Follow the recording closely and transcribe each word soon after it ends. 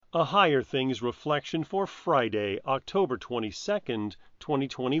A Higher Things Reflection for Friday, October 22nd,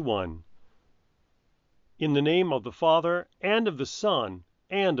 2021. In the name of the Father, and of the Son,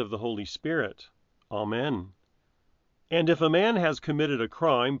 and of the Holy Spirit. Amen. And if a man has committed a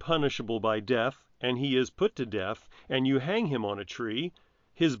crime punishable by death, and he is put to death, and you hang him on a tree,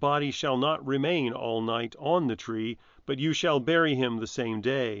 his body shall not remain all night on the tree, but you shall bury him the same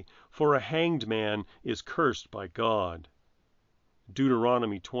day, for a hanged man is cursed by God.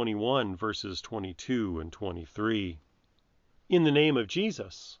 Deuteronomy 21, verses 22 and 23. In the name of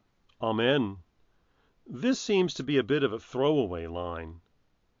Jesus. Amen. This seems to be a bit of a throwaway line.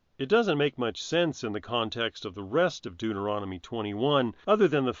 It doesn't make much sense in the context of the rest of Deuteronomy 21, other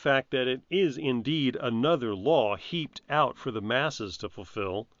than the fact that it is indeed another law heaped out for the masses to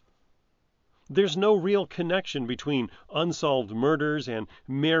fulfill. There's no real connection between unsolved murders and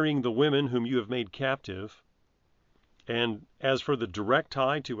marrying the women whom you have made captive. And as for the direct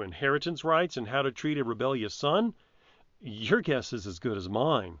tie to inheritance rights and how to treat a rebellious son, your guess is as good as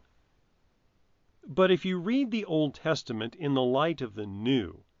mine. But if you read the Old Testament in the light of the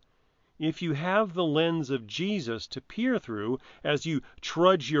New, if you have the lens of Jesus to peer through as you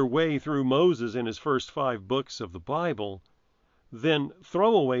trudge your way through Moses and his first 5 books of the Bible, then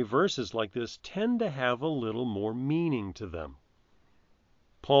throwaway verses like this tend to have a little more meaning to them.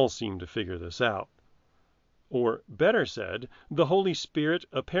 Paul seemed to figure this out. Or, better said, the Holy Spirit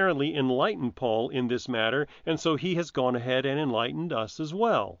apparently enlightened Paul in this matter, and so he has gone ahead and enlightened us as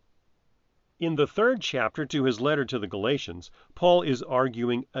well. In the 3rd chapter to his letter to the Galatians, Paul is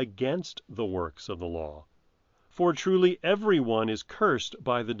arguing against the works of the law. For truly everyone is cursed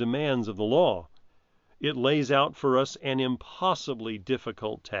by the demands of the law. It lays out for us an impossibly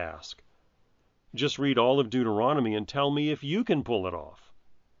difficult task. Just read all of Deuteronomy and tell me if you can pull it off.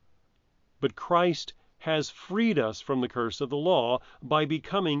 But Christ has freed us from the curse of the law by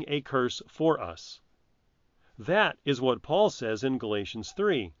becoming a curse for us. That is what Paul says in Galatians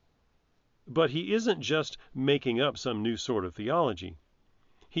 3. But he isn't just making up some new sort of theology.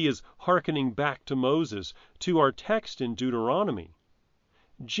 He is hearkening back to Moses, to our text in Deuteronomy.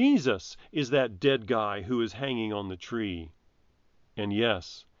 Jesus is that dead guy who is hanging on the tree. And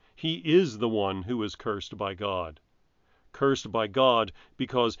yes, he is the one who is cursed by God. Cursed by God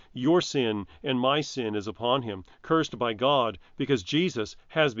because your sin and my sin is upon him. Cursed by God because Jesus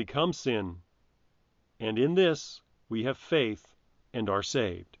has become sin. And in this we have faith and are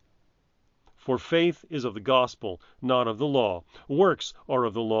saved. For faith is of the gospel, not of the law. Works are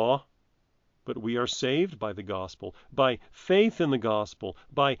of the law, but we are saved by the gospel, by faith in the gospel,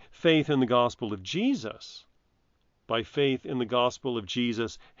 by faith in the gospel of Jesus, by faith in the gospel of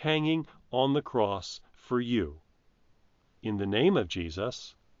Jesus hanging on the cross for you. In the name of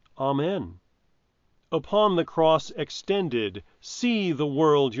Jesus, Amen. Upon the cross extended, see the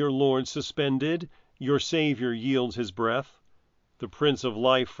world your Lord suspended, your Savior yields his breath. The Prince of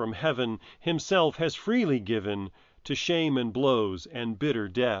Life from heaven himself has freely given to shame and blows and bitter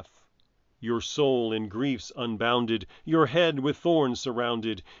death. Your soul in griefs unbounded, your head with thorns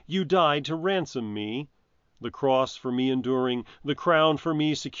surrounded, you died to ransom me. The cross for me enduring, the crown for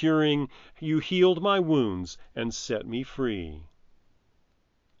me securing, you healed my wounds and set me free.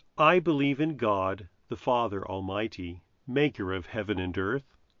 I believe in God, the Father Almighty, maker of heaven and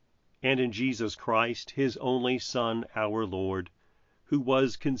earth, and in Jesus Christ, his only Son, our Lord, who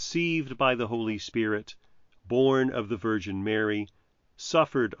was conceived by the Holy Spirit, born of the Virgin Mary,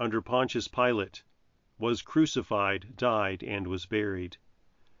 suffered under Pontius Pilate, was crucified, died, and was buried.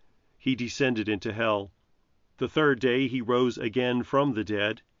 He descended into hell. The 3rd day he rose again from the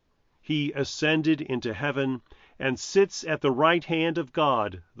dead. He ascended into heaven and sits at the right hand of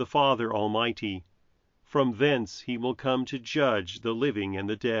God, the Father Almighty. From thence he will come to judge the living and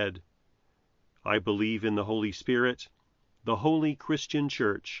the dead. I believe in the Holy Spirit, the holy Christian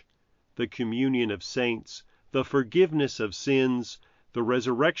Church, the communion of saints, the forgiveness of sins, the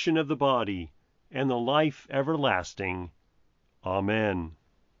resurrection of the body, and the life everlasting. Amen.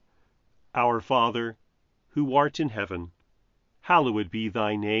 Our Father, who art in heaven, hallowed be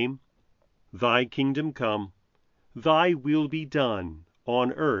thy name. Thy kingdom come, thy will be done,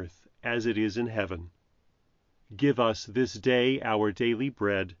 on earth as it is in heaven. Give us this day our daily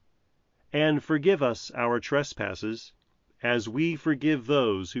bread, and forgive us our trespasses, as we forgive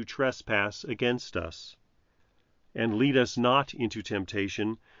those who trespass against us. And lead us not into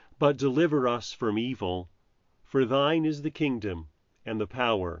temptation, but deliver us from evil. For thine is the kingdom, and the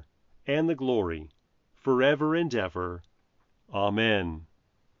power, and the glory, forever and ever. Amen.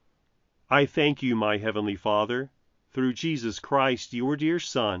 I thank you, my heavenly Father, through Jesus Christ, your dear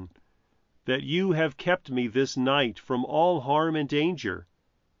Son, that you have kept me this night from all harm and danger,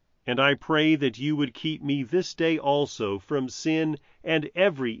 And I pray that you would keep me this day also from sin and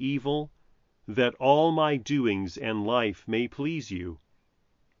every evil, that all my doings and life may please you.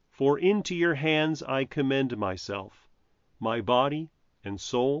 For into your hands I commend myself, my body and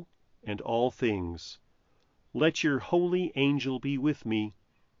soul, and all things. Let your holy angel be with me,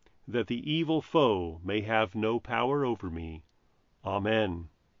 that the evil foe may have no power over me. Amen.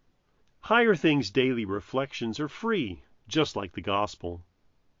 Higher Things Daily Reflections are free, just like the Gospel,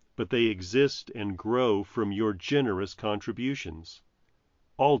 but they exist and grow from your generous contributions.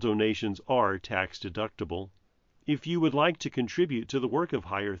 All donations are tax-deductible. If you would like to contribute to the work of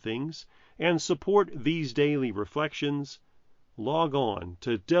Higher Things and support these daily reflections, log on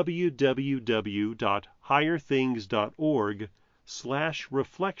to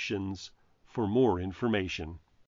www.higherthings.org/reflections for more information.